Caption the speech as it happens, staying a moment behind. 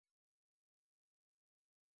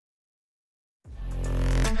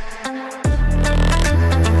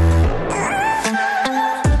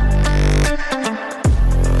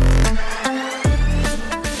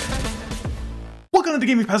to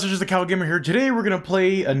Gaming Passages, the Cow Gamer here. Today we're going to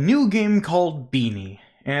play a new game called Beeny.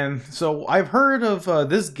 And so I've heard of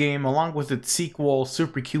this game along with its sequel,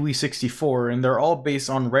 Super Kiwi 64, and they're all based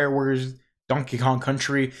on Rareware's Donkey Kong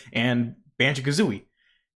Country and Banjo-Kazooie.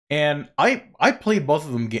 And I played both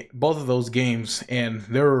of those games, and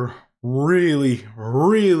they're really,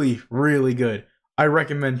 really good. I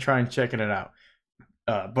recommend trying checking it out.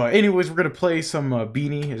 But anyways, we're going to play some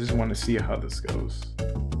Beeny. I just want to see how this goes.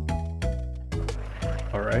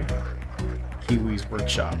 Alright. Kiwi's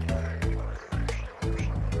Workshop.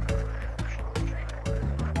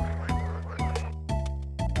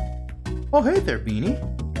 Oh, hey there, Beeny.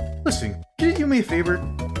 Listen, can you do me a favor?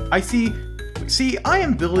 See, I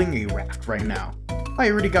am building a raft right now. I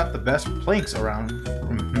already got the best planks around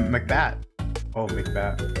from Macbeth. Oh,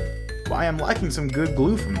 Macbeth. But I am lacking some good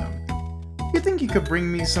glue from them. You think you could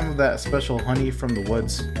bring me some of that special honey from the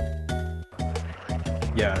woods?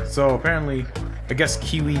 Yeah, so apparently, I guess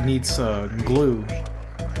Kiwi needs glue,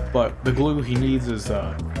 but the glue he needs is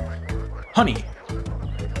honey.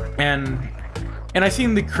 And I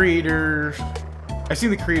seen the creators,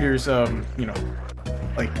 you know,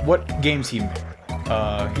 like what games he made.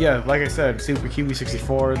 Yeah, like I said, Super Kiwi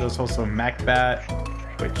 64. There's also Macbeth,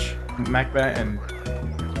 and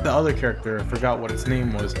the other character, I forgot what its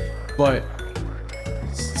name was, but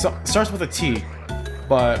starts with a T.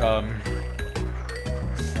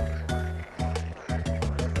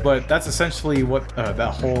 But that's essentially what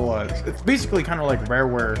that whole it's basically kind of like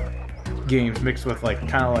Rareware games mixed with like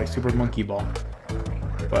kind of like Super Monkey Ball.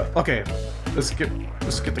 But okay, let's get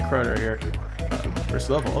the crowd right here. First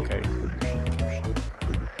level, okay.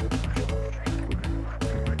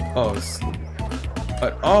 Oh,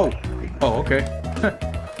 oh, okay.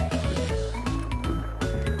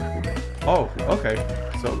 Oh, okay.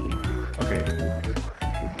 So, okay.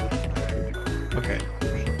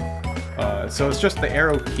 So it's just the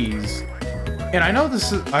arrow keys, and I know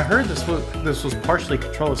I heard this was partially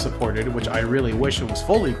controller supported, which I really wish it was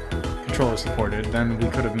fully controller supported. Then we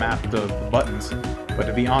could have mapped the buttons. But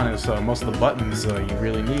to be honest, most of the buttons you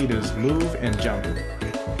really need is move and jump.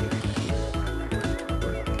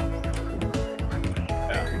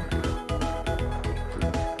 Yeah.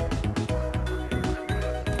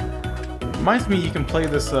 Reminds me, you can play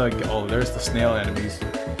this. Oh, there's the snail enemies.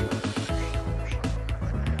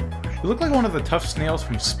 You look like one of the tough snails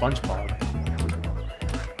from SpongeBob.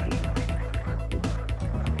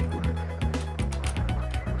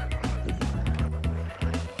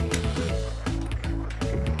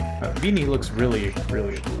 Beeny looks really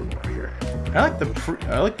adorable here. I like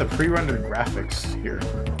the pre-rendered graphics here.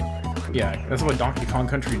 Yeah, that's what Donkey Kong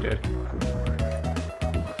Country did.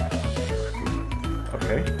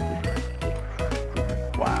 Okay.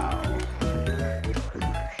 Wow.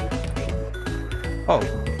 Oh.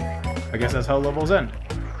 I guess that's how levels end.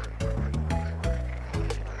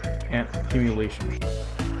 And accumulation.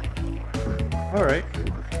 Alright.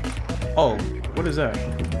 Oh, what is that?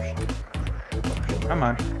 Come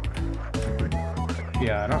on.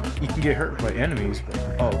 Yeah, you can get hurt by enemies, but,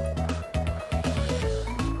 oh.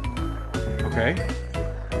 Okay.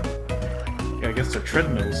 Yeah, I guess they're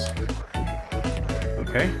treadmills.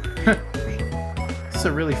 Okay. This is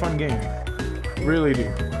a really fun game. Really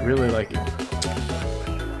do. Really like it.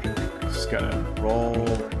 Gotta roll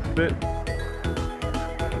a bit.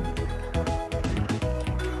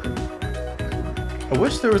 I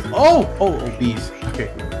wish there was oh bees. Okay.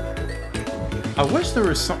 I wish there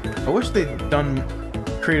was I wish they'd done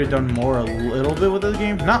more a little bit with this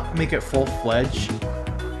game. Not make it full-fledged,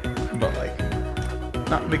 but like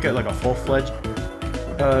not make it like a full-fledged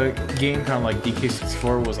game, kind of like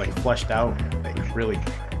DK64 was like fleshed out like really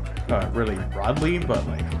broadly, but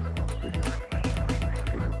like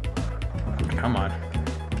come on.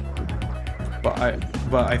 But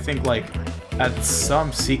I think like at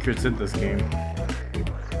some secrets in this game.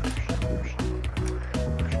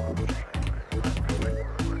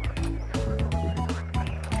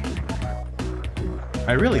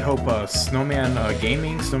 I really hope Snowman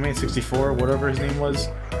Gaming, Snowman 64, whatever his name was.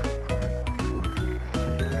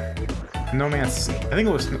 Snowman, I think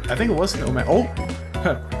it was Snowman. Oh,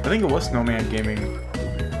 I think it was Snowman Gaming.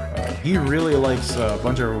 He really likes a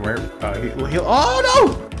bunch of rare. Oh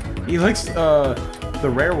no! He likes the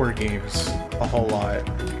Rareware games a whole lot,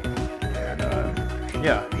 and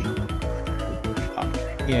yeah,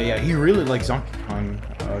 yeah. He really likes Donkey Kong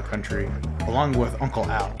Country, along with Uncle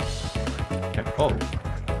Al. And, oh,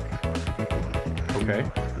 okay.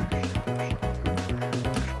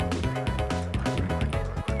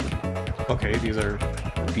 Okay, these are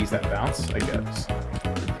bees that bounce, I guess.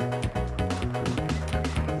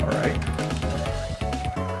 Alright.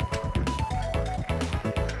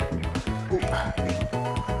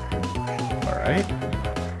 Alright.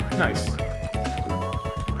 Nice.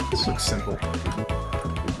 This looks simple.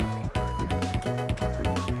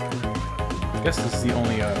 I guess this is the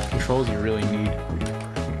only controls you really need.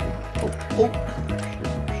 Oh.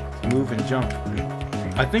 Move and jump.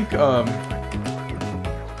 I think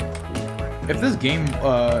if this game,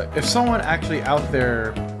 if someone actually out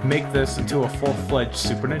there make this into a full-fledged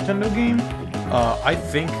Super Nintendo game, I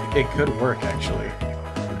think it could work actually.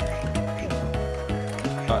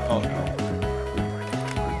 Oh no.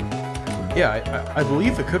 Yeah, I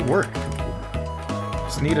believe it could work.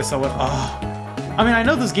 Just need a someone. I mean, I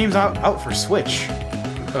know this game's out for Switch,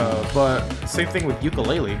 but same thing with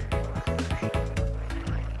Ukulele.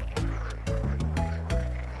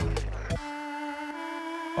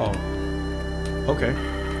 Oh, okay.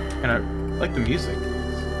 And I like the music.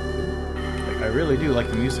 Like, I really do like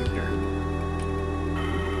the music here.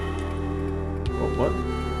 Oh, what?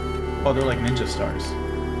 Oh, they're like ninja stars.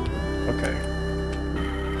 Okay.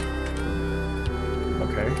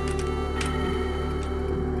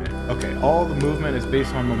 Okay, all the movement is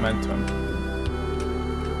based on momentum.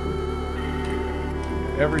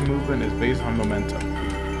 Every movement is based on momentum.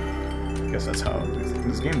 I guess that's how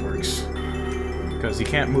this game works. Because you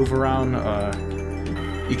can't move around,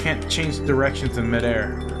 you can't change directions in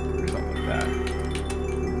midair, or something like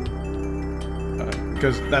that.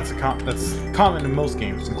 Because that's common in most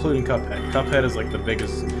games, including Cuphead. Cuphead is like the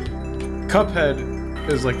biggest. Cuphead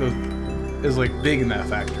is like big in that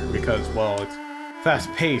factor because, well, it's fast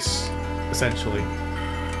pace, essentially.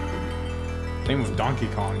 Same with Donkey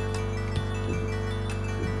Kong.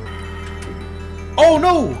 Oh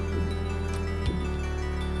no!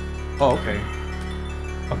 Oh, okay.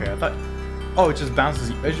 Okay, I thought. Oh, it just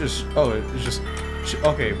bounces. It's just. Oh, it's just.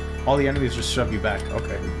 Okay, all the enemies just shove you back.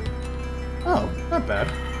 Okay. Oh, not bad.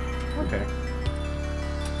 Okay.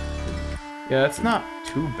 Yeah, it's not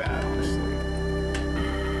too bad, honestly.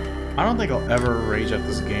 I don't think I'll ever rage at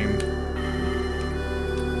this game.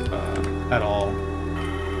 At all.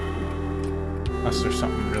 Unless there's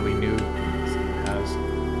something really new this game has.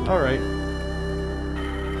 Alright.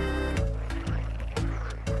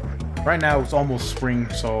 Right now it's almost spring,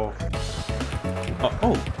 so...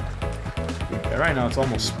 Yeah, right now it's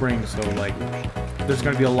almost spring, so like... There's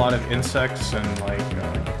gonna be a lot of insects and like...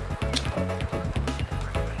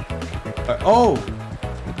 oh!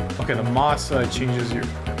 Okay, the moss changes your...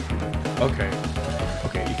 Okay.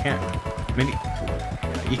 Okay, you can't...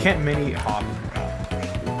 You can't mini hop.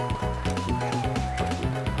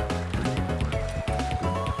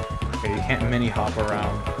 Okay, you can't mini hop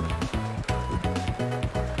around.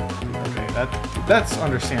 Okay, that's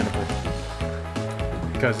understandable.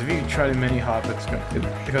 Because if you try to mini hop, it's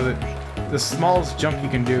gonna the smallest jump you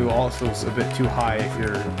can do also is a bit too high if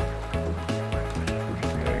you're.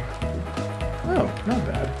 Okay. Oh, not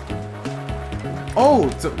bad. Oh,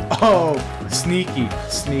 sneaky.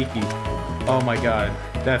 Oh my god.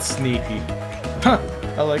 That's sneaky. Huh,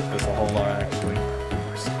 I like this a whole lot, actually.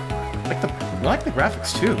 I like the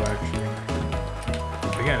graphics too, actually.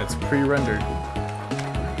 Again, it's pre-rendered.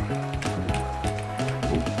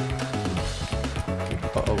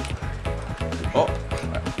 Oh,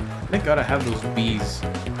 thank God I have those bees,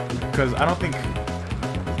 because I don't think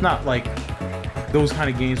it's not like those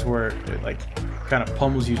kind of games where it like kind of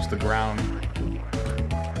pummels you to the ground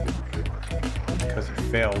because you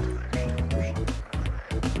failed.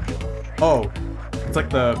 Oh, it's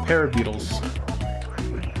like the Parabeetles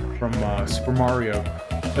from Super Mario.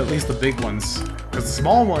 At least the big ones, because the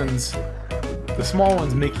small ones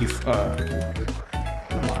make you. Come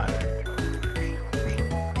on.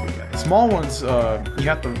 The small ones, you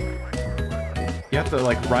have to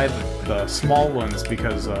like ride the small ones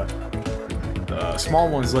because the small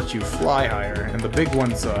ones let you fly higher, and the big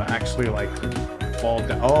ones actually like fall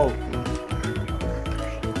down. Oh.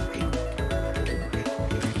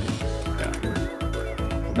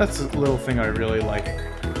 That's a little thing I really like. Wait,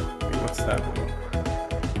 what's that?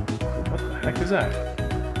 What the heck is that?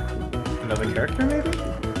 Another character, maybe?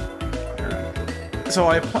 So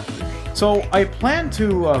I plan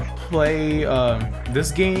to play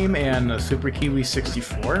this game and Super Kiwi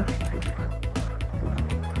 64,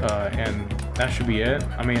 and that should be it.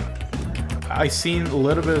 I mean, I seen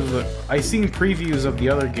previews of the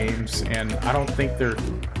other games, and I don't think they're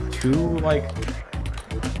too like.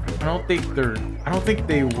 I don't think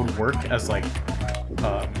they would work as like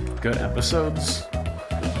good episodes.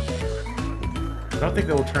 I don't think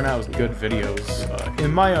they will turn out as good videos.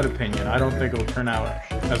 In my own opinion, I don't think it will turn out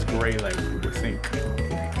as great as I would think.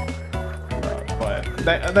 But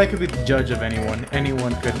that could be the judge of anyone.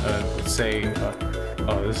 Anyone could say,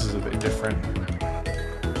 "Oh, this is a bit different."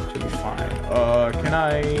 To should be fine. Can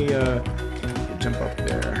I jump up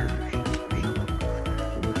there?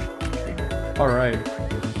 Alright.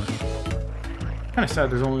 Kinda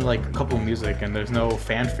sad there's only like a couple of music and there's no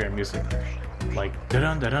fanfare music. Like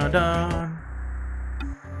da-dun da-dun dun.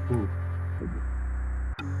 Ooh.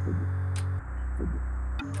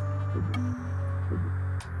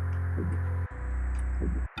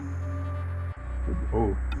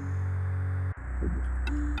 Oh.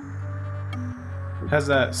 Has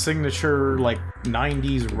that signature like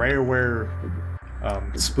 90s Rareware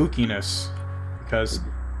spookiness, because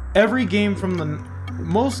every game from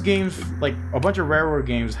most games, like a bunch of Rareware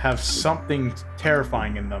games, have something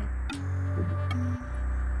terrifying in them.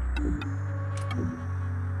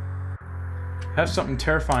 Have something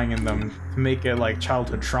terrifying in them to make it like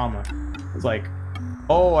childhood trauma. It's like,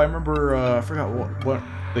 oh, I remember, I forgot what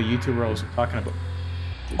the YouTuber I was talking about.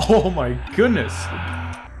 Oh my goodness!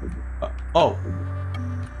 Oh.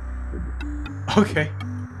 Okay.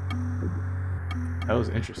 That was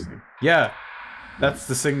interesting. Yeah, that's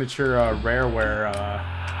the signature Rareware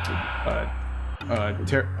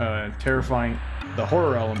terrifying, the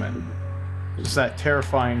horror element. Just that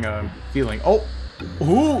terrifying feeling. Oh!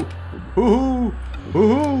 Ooh! Ooh!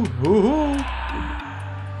 Ooh! Ooh!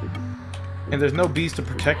 And there's no bees to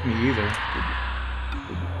protect me either.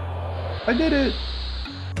 I did it!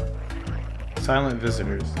 Silent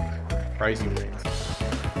visitors. Rising rings.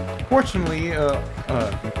 Fortunately,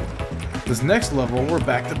 this next level, we're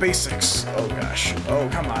back to basics. Oh gosh. Oh,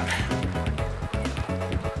 come on.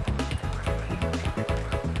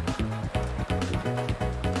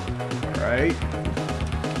 Alright.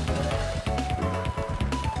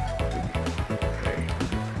 Okay.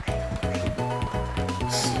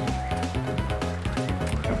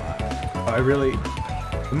 Come on. I really...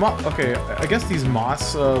 Okay, I guess these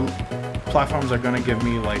moss platforms are gonna give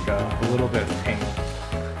me like a little bit of pain.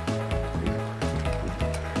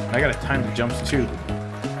 I gotta time the jumps too.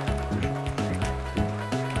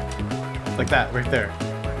 Like that, right there.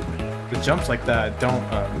 The jumps like that don't,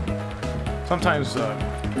 sometimes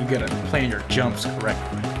you gotta plan your jumps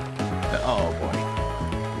correctly. Oh boy.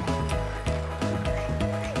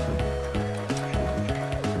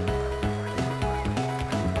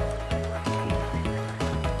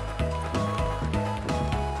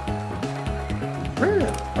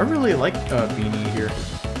 I really like Beeny here.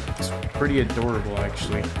 It's pretty adorable,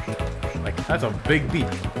 actually. Like, that's a big bee.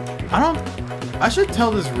 I should tell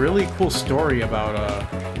this really cool story about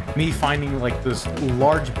me finding like this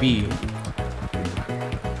large bee.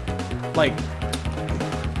 Like,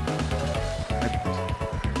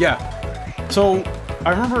 yeah. So I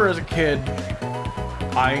remember as a kid,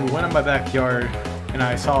 I went in my backyard and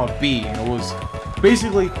I saw a bee, and it was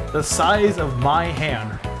basically the size of my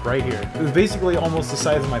hand. Right here. It was basically almost the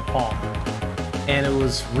size of my palm. And it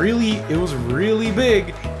was really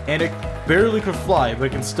big, and it barely could fly, but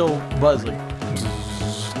it can still buzz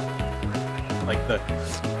like the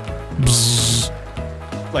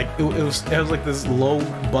like it was like this low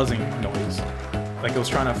buzzing noise. Like it was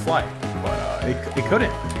trying to fly, but it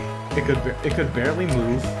couldn't. It could barely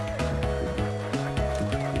move.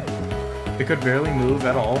 It could barely move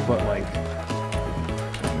at all, but like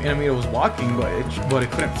I mean, it was walking, but it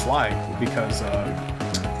couldn't fly because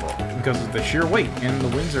of the sheer weight, and the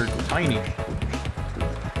wings are tiny.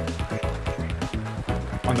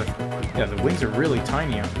 The wings are really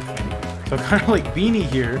tiny on the thing. So kind of like Beeny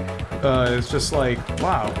here, is just like,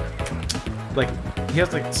 wow, like he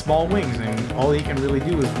has like small wings, and all he can really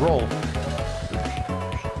do is roll.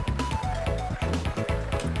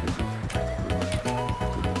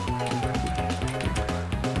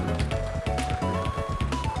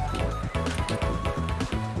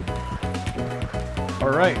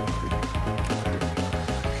 Alright.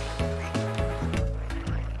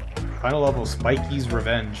 Final level, Spikey's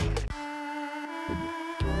Revenge.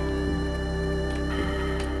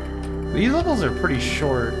 These levels are pretty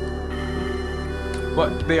short,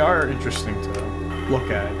 but they are interesting to look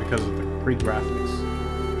at because of the pretty graphics.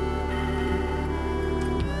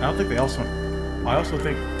 I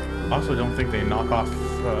also don't think they knock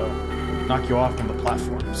you off on the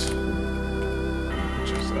platforms,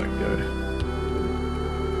 which is good.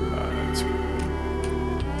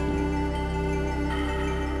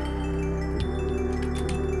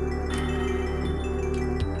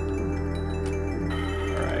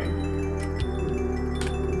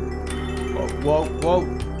 Whoa.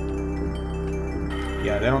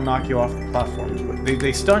 Yeah, they don't knock you off the platforms, but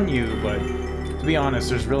they stun you, but to be honest,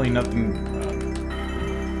 there's really nothing,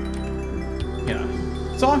 yeah.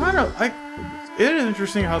 So it is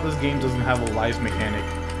interesting how this game doesn't have a lives mechanic.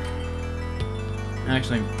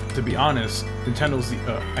 Actually, to be honest, Nintendo's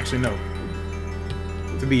actually no.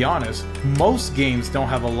 To be honest, most games don't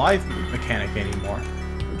have a live mechanic anymore.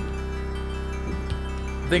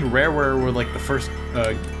 I think Rareware were like the first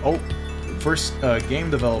game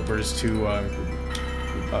developers to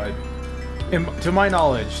to my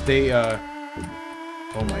knowledge, they oh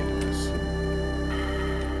my goodness.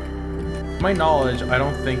 To my knowledge, I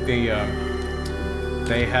don't think they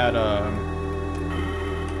had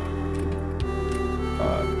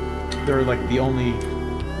they're like the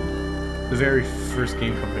very first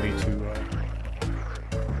game company to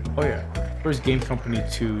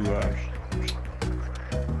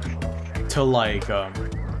like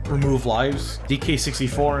remove lives.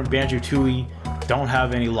 DK64 and Banjo-Tooie don't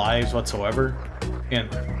have any lives whatsoever, and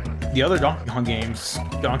the other Donkey Kong games,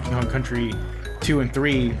 Donkey Kong Country 2 and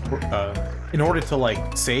 3, in order to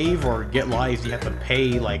like save or get lives, you have to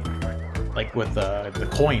pay like with the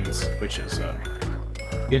coins, which is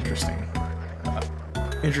interesting.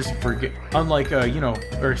 Interesting for unlike you know,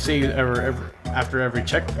 or say after every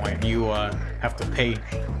checkpoint you have to pay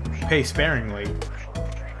sparingly.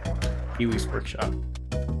 Kiwi's Workshop.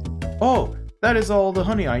 Oh, that is all the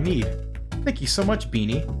honey I need. Thank you so much,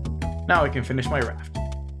 Beeny. Now I can finish my raft.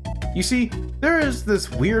 You see, there is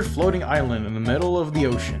this weird floating island in the middle of the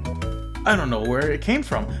ocean. I don't know where it came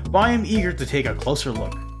from, but I am eager to take a closer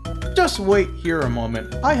look. Just wait here a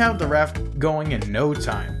moment. I have the raft going in no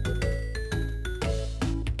time.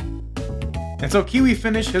 And so Kiwi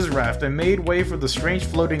finished his raft and made way for the strange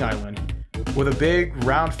floating island. With a big,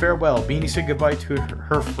 round farewell, Beeny said goodbye to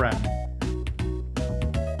her friend.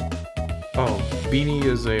 Oh, Beeny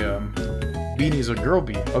is a girl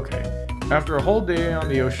bee. Okay. After a whole day on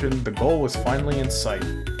the ocean, the goal was finally in sight.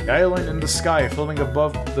 The island in the sky, floating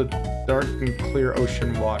above the dark and clear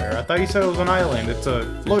ocean water. I thought you said it was an island. It's a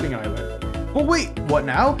floating island. Well, wait, what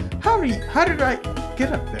now? How did I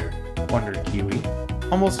get up there? Wondered Kiwi.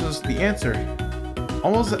 Almost as to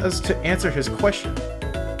answer his question.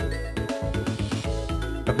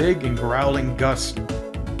 A big and growling gust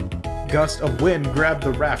of wind grabbed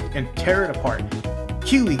the raft and tore it apart.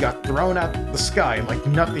 Kiwi got thrown out the sky like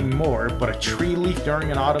nothing more but a tree leaf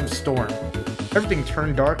during an autumn storm. Everything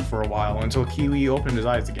turned dark for a while until Kiwi opened his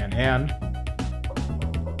eyes again, and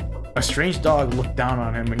a strange dog looked down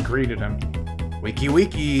on him and greeted him. Wakey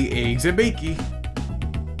wakey, eggs and bakey.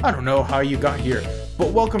 I don't know how you got here,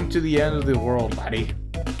 but welcome to the end of the world, laddie.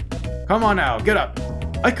 Come on now, get up.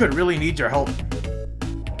 I could really need your help.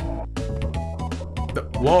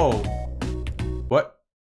 Whoa. What?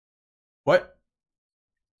 What?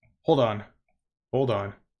 Hold on. Hold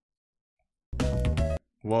on.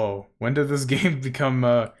 Whoa. When did this game become,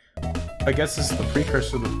 I guess this is the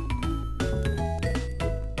precursor to the...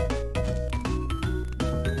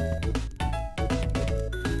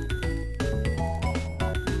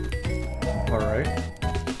 Alright.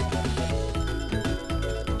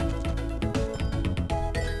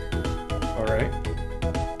 Alright.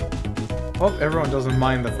 Hope everyone doesn't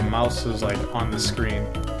mind that the mouse is like on the screen.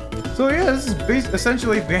 So yeah, this is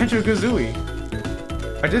essentially Banjo-Kazooie.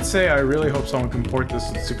 I did say I really hope someone can port this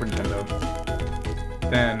to the Super Nintendo.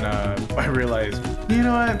 Then I realized, you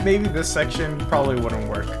know what, maybe this section probably wouldn't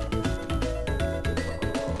work.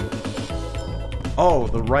 Oh,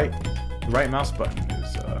 the right mouse button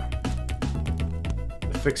is the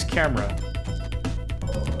fixed camera.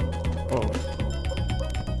 Oh.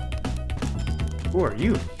 Who are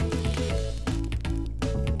you?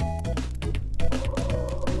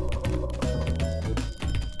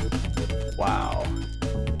 Wow.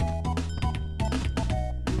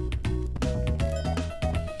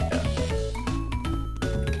 Yeah.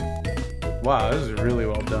 Wow, this is really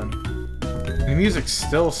well done. The music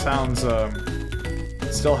still sounds,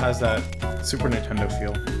 still has that Super Nintendo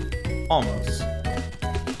feel. Almost.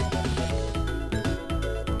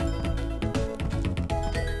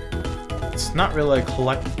 It's not really a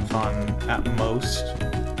collectathon at most.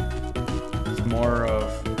 It's more of...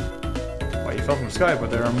 Well, you fell from the sky, but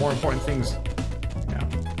there are more important things. Yeah,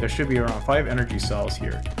 there should be around 5 energy cells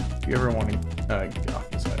here. If you ever want to get off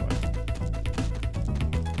this highway.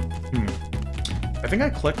 I think I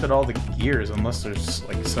collected all the gears, unless there's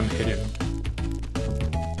like some hidden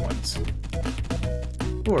ones.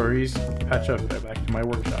 No worries. Patch up. Back to my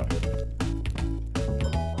workshop.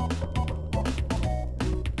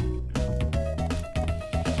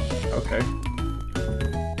 Okay.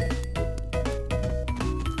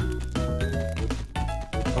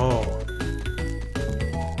 Oh.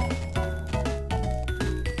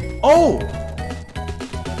 Oh!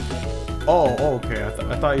 Oh, okay. I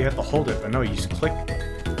thought you had to hold it, but no, you just click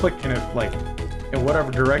and it, like, in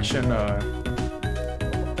whatever direction,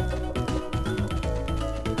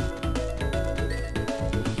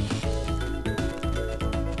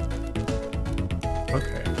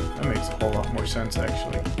 Okay, that makes a whole lot more sense,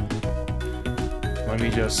 actually. Let me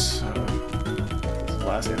just... this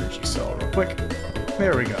last energy cell real quick.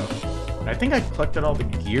 There we go. I think I collected all the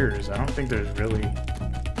gears. I don't think there's really...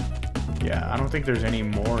 Yeah, I don't think there's any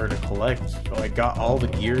more to collect. So I got all the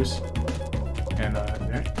gears. And,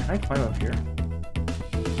 can I climb up here?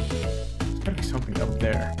 There's gotta be something up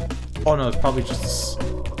there. Oh no, it's probably just...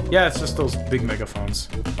 Yeah, it's just those big megaphones.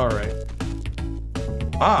 Alright.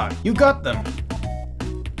 Ah, you got them!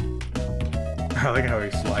 I like how he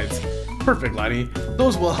slides. Perfect, laddie.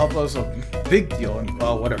 Those will help us a big deal, and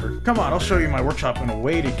well, whatever. Come on, I'll show you my workshop and a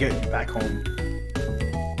way to get you back home.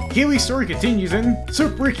 Kiwi's story continues in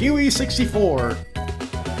Super Kiwi 64.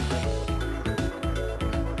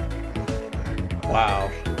 Wow.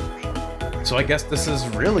 So I guess this is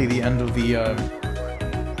really the end of the,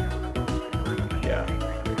 yeah.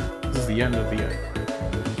 This is the end of the,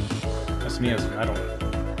 SNES Metal.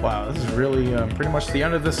 Wow, this is really, pretty much the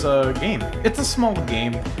end of this, game. It's a small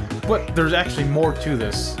game, but there's actually more to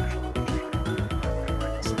this.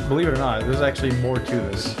 Believe it or not, there's actually more to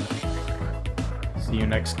this. See you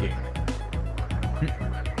next game.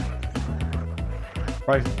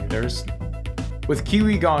 Surprisingly, there's... With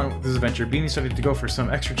Kiwi gone with this adventure, Beeny decided to go for some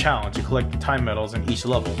extra challenge to collect the time medals in each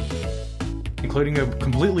level, including a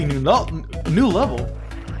completely new level.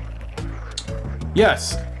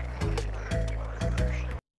 Yes.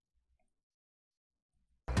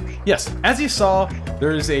 Yes, as you saw,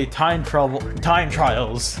 there is a time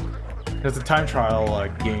trials. There's a time trial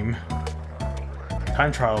game.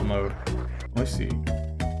 Time trial mode. Let's see.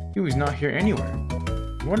 Kiwi's not here anywhere.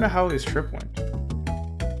 I wonder how his trip went.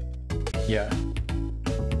 Yeah.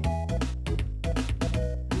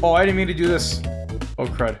 Oh, I didn't mean to do this. Oh,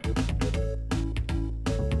 crud.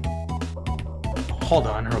 Hold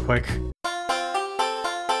on real quick.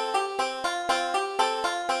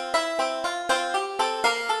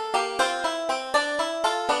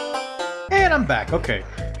 And I'm back. Okay.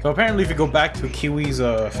 So apparently if you go back to Kiwi's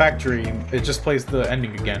factory, it just plays the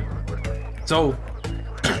ending again. So...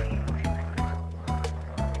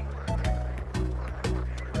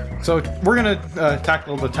 So we're gonna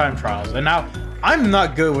tackle the time trials, and now I'm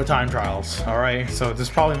not good with time trials. All right, so this is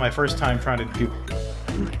probably my first time trying to do.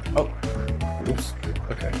 Oh, oops.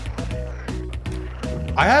 Okay.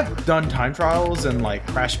 I have done time trials in like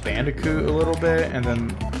Crash Bandicoot a little bit, and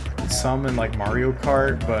then some in like Mario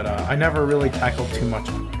Kart, but I never really tackled too much.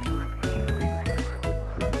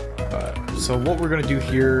 So what we're gonna do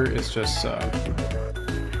here is just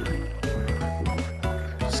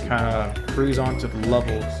kind of cruise onto the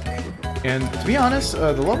levels. And to be honest,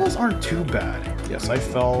 the levels aren't too bad. Yes, I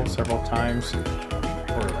fell several times,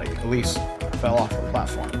 or like at least fell off the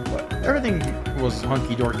platform, but everything was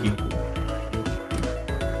hunky-dorky.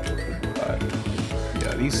 But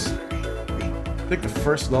yeah, these... I think the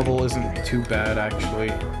first level isn't too bad,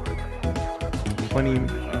 actually. Plenty...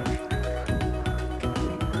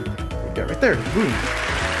 yeah, right there! Boom!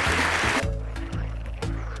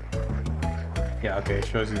 Yeah, okay, it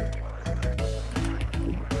shows you.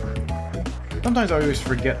 Sometimes I always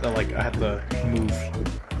forget that, like, I have to move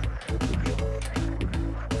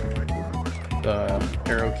the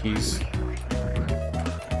arrow keys.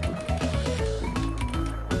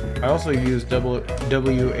 I also use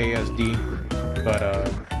WASD, but,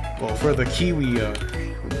 well, for the Kiwi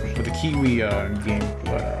game,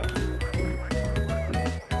 but,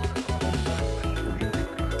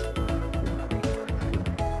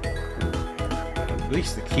 at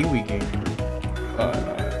least the Kiwi game.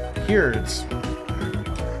 Here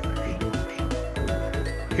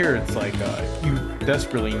it's like you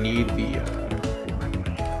desperately need the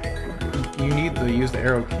you need to use the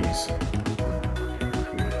arrow keys.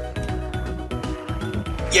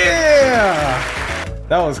 Yeah,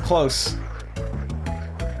 that was close.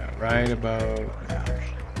 Right about now.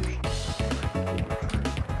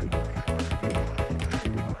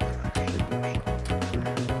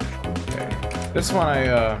 Okay, this one I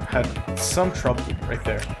had some trouble right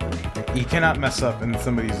there. You cannot mess up in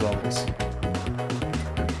some of these levels.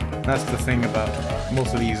 That's the thing about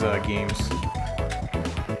most of these games.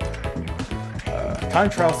 Time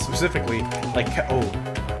trials specifically, like oh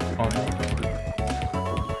no.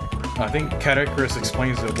 I think Categoris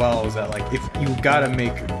explains it well. Is that like if you gotta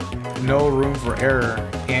make no room for error,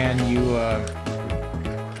 and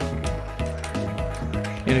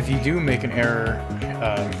if you do make an error,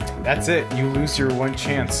 that's it. You lose your one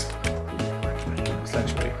chance.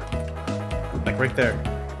 Essentially, like right there.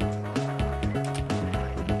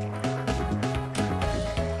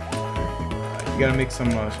 You gotta make some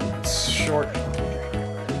short.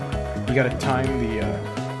 You gotta time the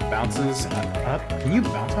bounces up. Can you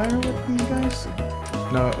bounce higher with these guys?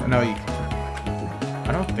 No, no, you...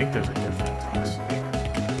 I don't think there's a difference, honestly.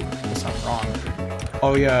 Unless I'm wrong.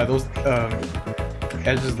 Oh yeah, those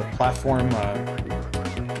edges of the platform.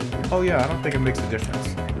 Oh yeah, I don't think it makes a difference.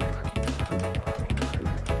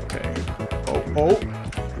 Okay. Oh, oh.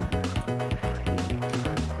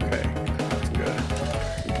 Okay, that's good.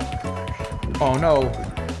 Oh no.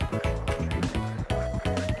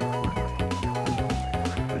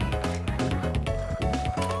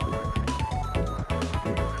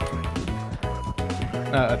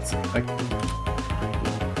 That's like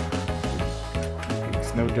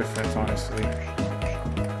it's no difference, honestly,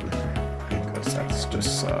 because that's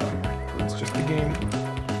just it's just the game.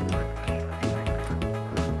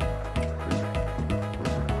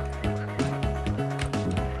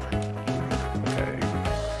 Okay.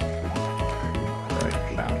 Right,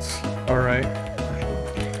 bounce. All right.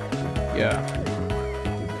 Yeah.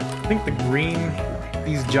 I think the green,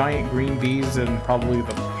 these giant green bees, and probably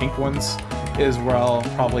the pink ones, is where I'll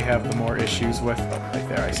probably have the more issues with. Oh, right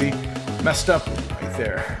there, I see. Messed up right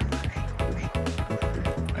there.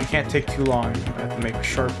 I can't take too long. I have to make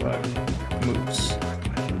sharp moves.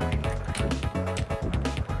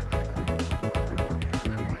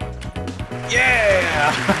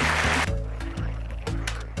 Yeah!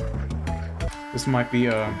 This might be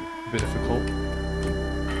a bit difficult.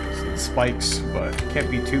 It's spikes, but can't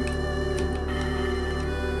be too...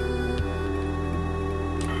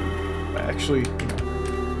 Actually,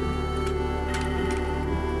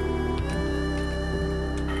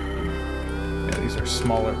 yeah, these are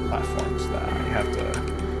smaller platforms that I have to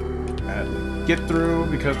get through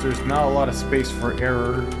because there's not a lot of space for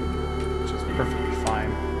error, which is perfectly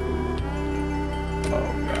fine.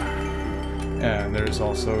 Oh yeah, and there's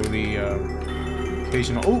also the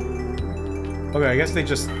occasional. Oh, okay. I guess they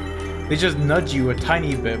just nudge you a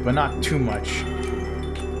tiny bit, but not too much.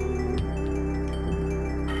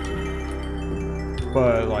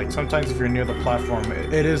 But, like, sometimes if you're near the platform,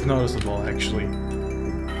 it is noticeable, actually.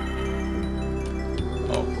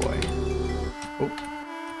 Oh, boy. Oh.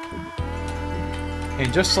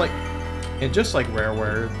 And just like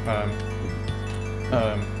Rareware, I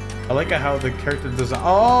like how the character design...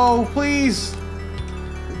 Oh, please!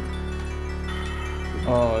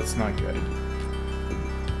 Oh, it's not good.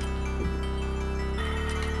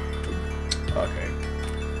 Okay.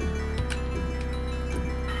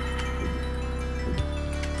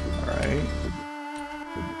 Alright.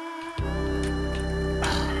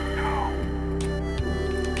 No.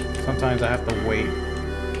 Sometimes I have to wait.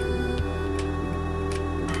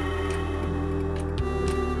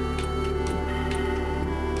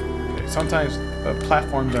 Okay, sometimes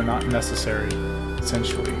platforms are not necessary,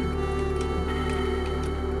 essentially.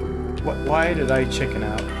 Why did I chicken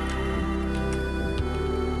out?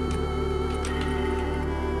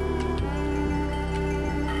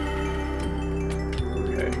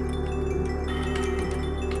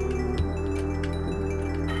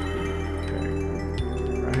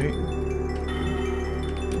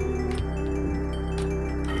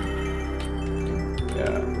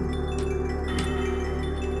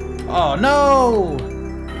 Oh no!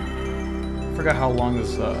 I forgot how long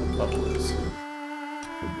this level is.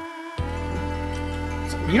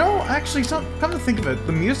 So, you know, actually, come to think of it,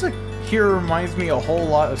 the music here reminds me a whole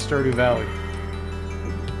lot of Stardew Valley.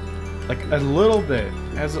 Like a little bit,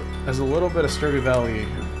 has a little bit of Stardew Valley.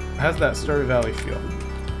 It has that Stardew Valley feel,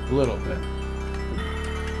 a little bit.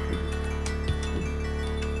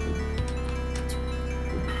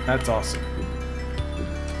 That's awesome.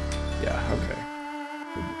 Yeah. Okay.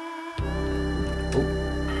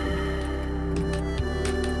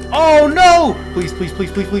 Oh no! Please, please,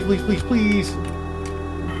 please, please, please, please, please, please!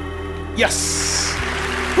 Yes!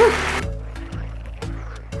 Woo!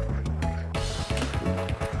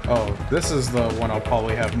 Oh, this is the one I'll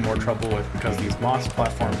probably have more trouble with because these moss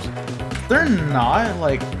platforms, they're not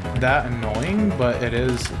like that annoying, but it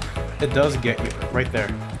does get you right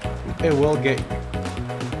there. It will get you.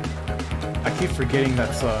 I keep forgetting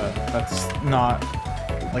that's not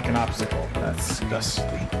like an obstacle. That's just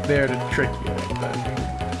there to trick you like that.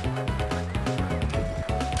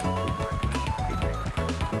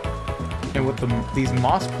 And with these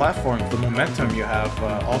moss platforms, the momentum you have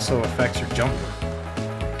also affects your jumper,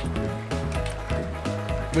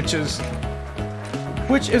 which is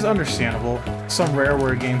understandable. Some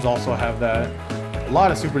Rareware games also have that. A lot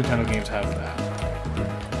of Super Nintendo games have that.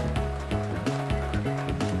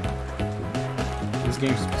 This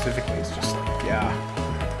game specifically is just like, yeah.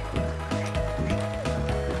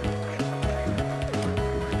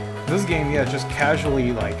 This game, yeah, just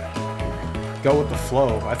casually like go with the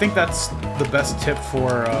flow. I think that's the best tip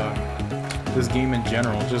for this game in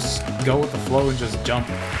general. Just go with the flow and just jump.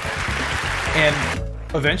 And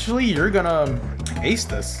eventually you're gonna ace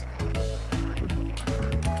this.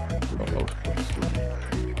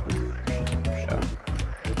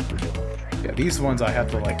 Yeah, these ones I have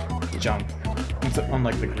to like jump,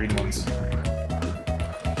 unlike the green ones.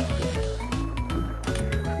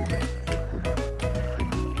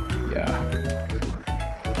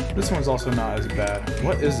 This one's also not as bad.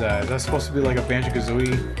 What is that? Is that supposed to be like a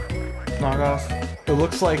Banjo-Kazooie knockoff? It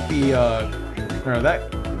looks like the or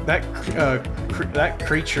that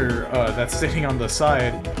creature that's sitting on the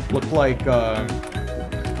side looked like a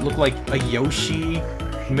Yoshi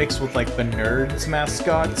mixed with like the Nerds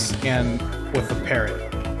mascots and with a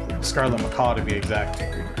parrot, Scarlet Macaw to be exact.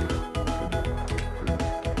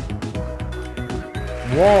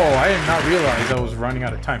 Whoa! I did not realize I was running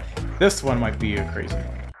out of time. This one might be a crazy one.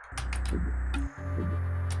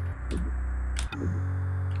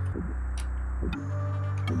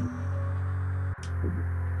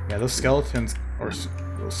 Yeah, those skeletons, or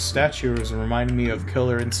those statues, remind me of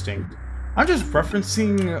Killer Instinct. I'm just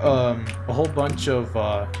referencing a whole bunch of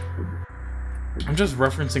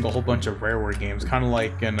Rareware games, kind of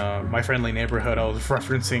like in My Friendly Neighborhood. I was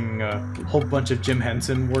referencing a whole bunch of Jim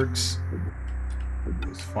Henson works. It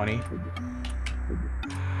was funny.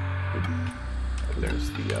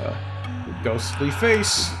 There's the ghostly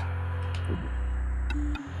face.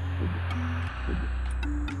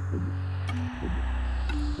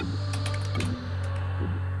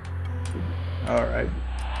 Alright.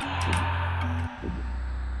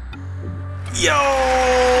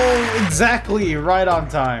 Yo! Exactly! Right on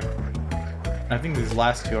time. I think these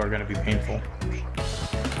last two are gonna be painful.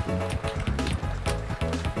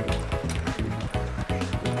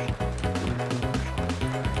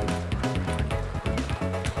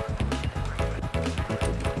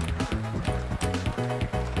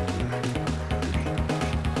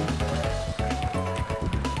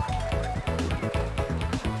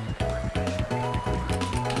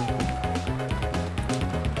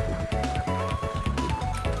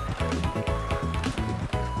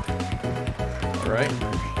 Alright.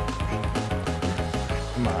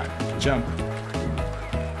 Come on, jump.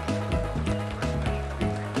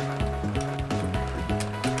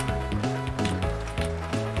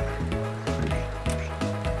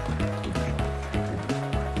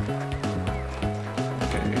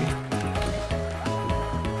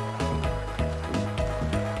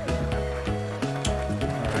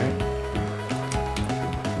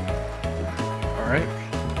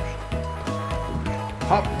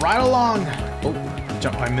 Hop right along! Oh,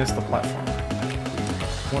 jump, I missed the platform.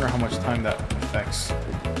 I wonder how much time that affects.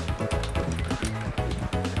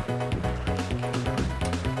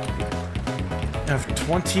 I have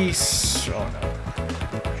 20... oh no.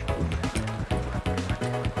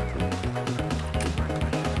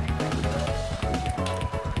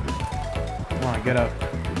 Come on, get up.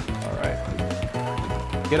 Alright.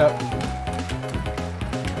 Get up.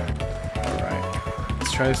 Alright.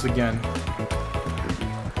 Let's try this again.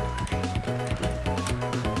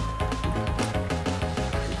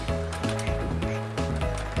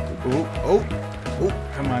 Oh, oh, oh,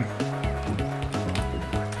 come on.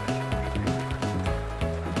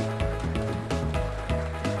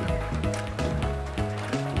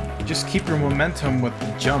 Just keep your momentum with the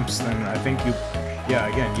jumps, then I think you, yeah,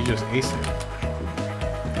 again, you just ace it.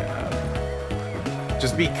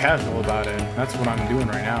 Just be casual about it. That's what I'm doing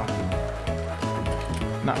right now.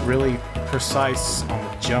 Not really precise on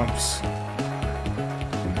the jumps.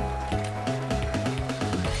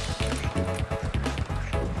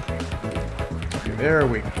 There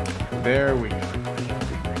we go. There we go.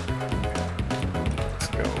 Let's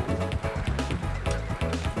go.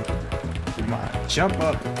 Come on, jump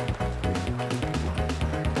up.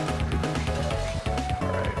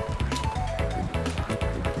 Alright.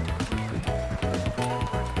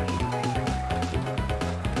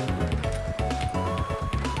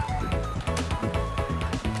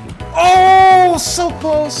 Oh, so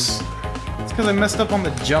close! It's because I messed up on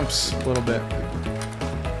the jumps a little bit.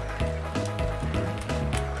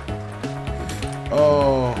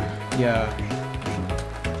 Oh, yeah.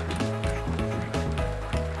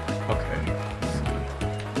 Okay.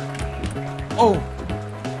 Oh!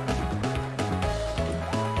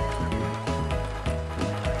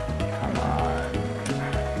 Come on.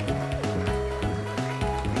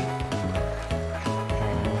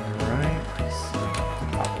 Alright.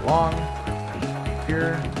 Hop along.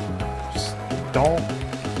 Here. Just don't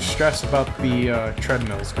stress about the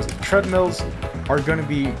treadmills, because the treadmills are going to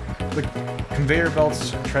be... the conveyor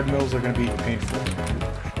belts, treadmills are gonna be painful.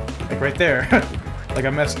 Like right there. Like I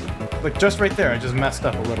messed, like just right there, I just messed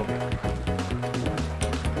up a little bit.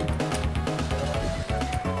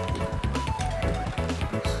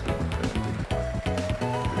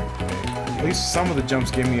 least some of the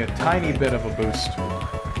jumps gave me a tiny bit of a boost.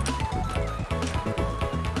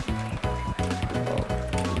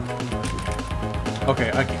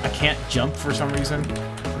 Okay, I can't jump for some reason.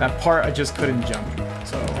 That part I just couldn't jump.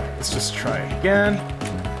 So let's just try again.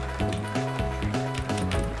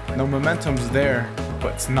 No momentum's there,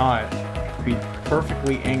 but it's not. Be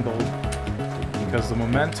perfectly angled because the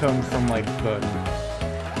momentum from like the.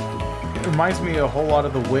 It reminds me a whole lot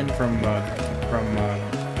of the wind from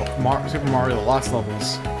Super Mario the Lost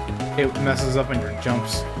levels. It messes up on your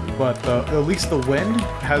jumps, but at least the wind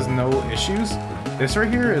has no issues. This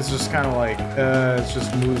right here is just kind of like it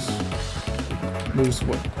just moves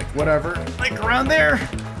whatever, like around there.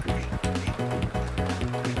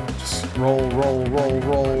 Just roll. Come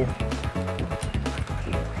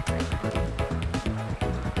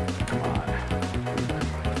on.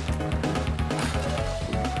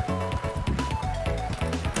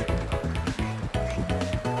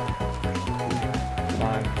 Come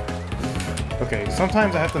on. Okay,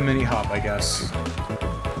 sometimes I have to mini hop, I guess.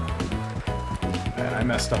 And I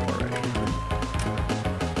messed up already.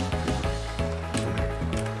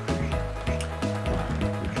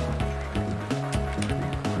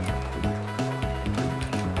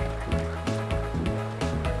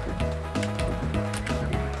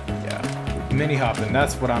 Mini hopping,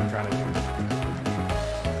 that's what I'm trying to do.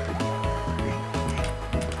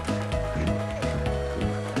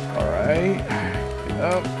 Alright, get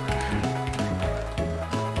up.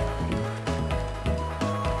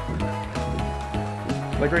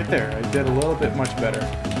 Like right there, I did a little bit much better.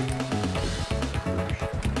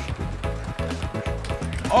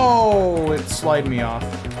 Oh, it slid me off.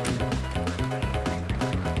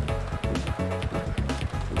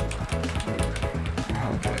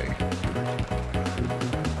 Okay.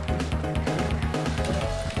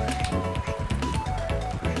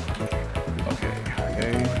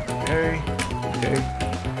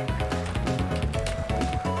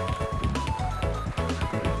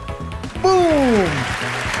 Boom!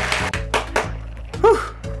 Whew!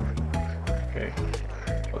 Okay.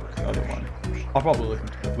 Oh, there's another one. I'll probably look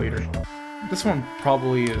into it later. This one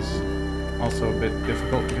probably is also a bit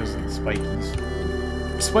difficult because of the spikies.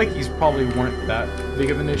 The spikies probably weren't that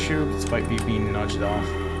big of an issue, despite me being nudged off.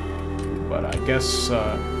 But I guess,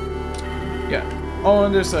 yeah. Oh,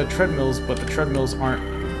 and there's treadmills, but the treadmills aren't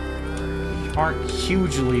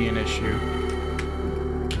hugely an issue.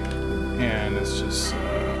 And it's just,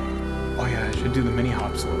 oh yeah, I should do the mini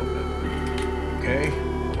hops a little bit. Okay.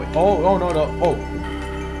 Wait. Oh, no.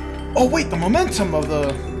 Oh, wait, the momentum of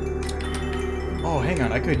the... Oh, hang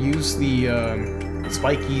on, I could use the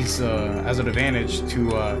spikies as an advantage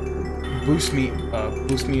to boost me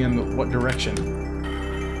in what direction?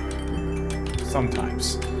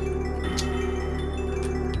 Sometimes.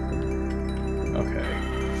 Okay,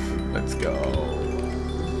 let's go.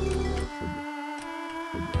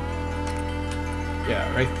 Yeah,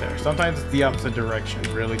 right there. Sometimes it's the opposite direction.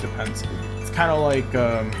 It really depends. It's kind of like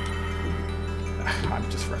I'm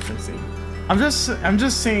just referencing. I'm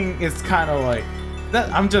just saying it's kind of like that.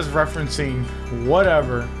 I'm just referencing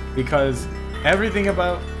whatever because everything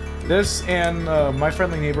about this and My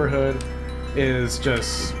Friendly Neighborhood is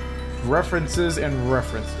just references and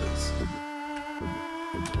references,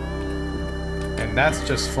 and that's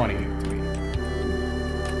just funny to me.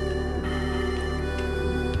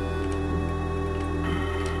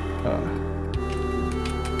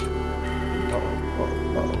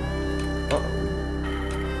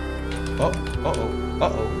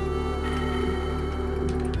 Uh-oh.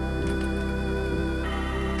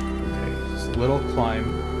 Okay, just a little climb.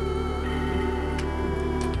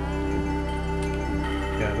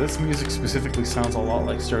 Yeah, this music specifically sounds a lot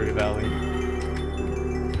like Stardew Valley.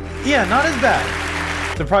 Yeah, not as bad,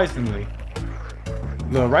 surprisingly.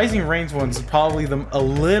 The Rising Rains one's probably a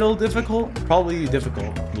little difficult. Probably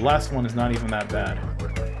difficult. The last one is not even that bad.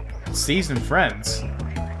 Seasoned Friends.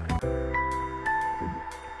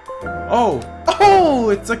 Oh,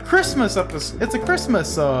 it's a Christmas episode. It's a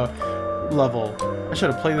Christmas level. I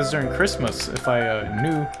should have played this during Christmas if I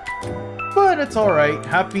knew. But it's all right.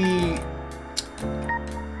 Happy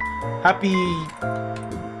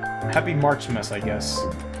Marchmas, I guess,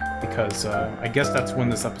 because I guess that's when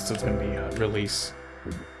this episode's gonna be released.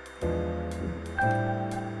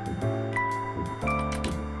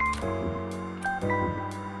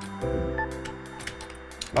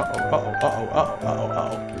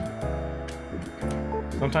 Uh-oh.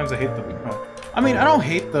 Sometimes I hate the... I mean, I don't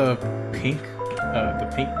hate the pink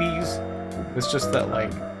bees. It's just that,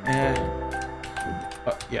 like,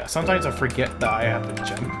 yeah, sometimes I forget that I have to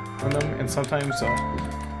jump on them, and sometimes,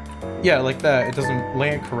 yeah, like that, it doesn't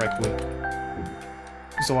land correctly.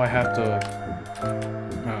 So I have to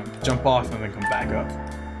jump off and then come back up.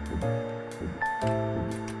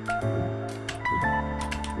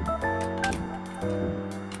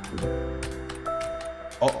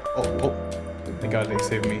 Oh. Thank God they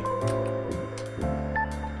saved me.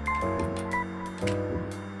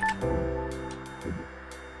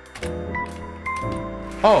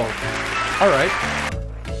 Oh, alright.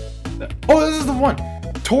 Oh, this is the one!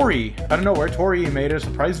 Tori! I don't know where Tori made a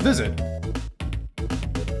surprise visit.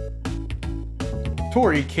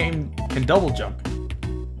 Tori can double jump.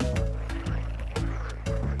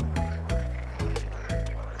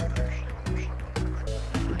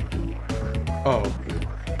 Oh.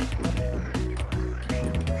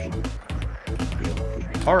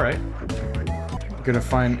 Alright. Gonna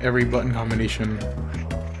find every button combination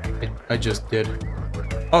I just did.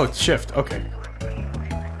 Oh, it's shift. Okay.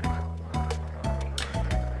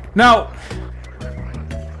 Now,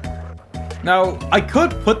 I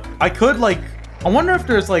could like, I wonder if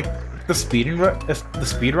there's like the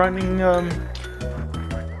speedrunning,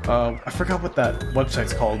 I forgot what that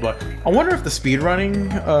website's called, but I wonder if the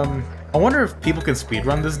speedrunning, I wonder if people can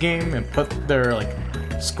speedrun this game and put their like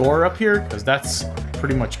score up here, because that's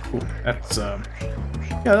pretty much cool. That's, yeah,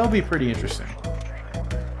 that'll be pretty interesting.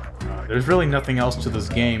 There's really nothing else to this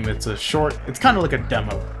game. It's a short, it's kind of like a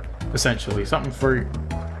demo, essentially. Something for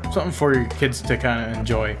your kids to kind of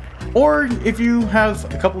enjoy. Or if you have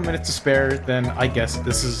a couple minutes to spare, then I guess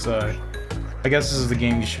this is the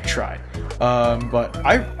game you should try. But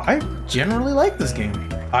I generally like this game.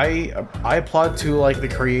 I applaud to like the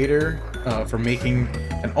creator for making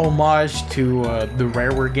an homage to the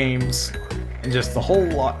Rareware games and just a whole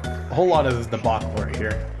lot of the debacle right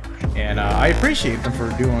here. And I appreciate them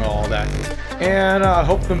for doing all that, and I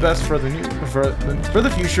hope them best for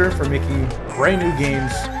the future, for making brand new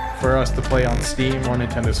games for us to play on Steam or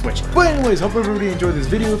Nintendo Switch. But anyways, hope everybody enjoyed this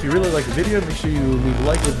video. If you really like the video, make sure you leave a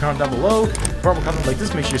like, leave a comment down below. For more content like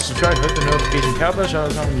this, make sure you subscribe, hit the notification bell, shout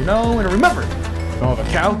out someone you know, and remember, don't have a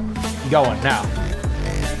cow, you got one now.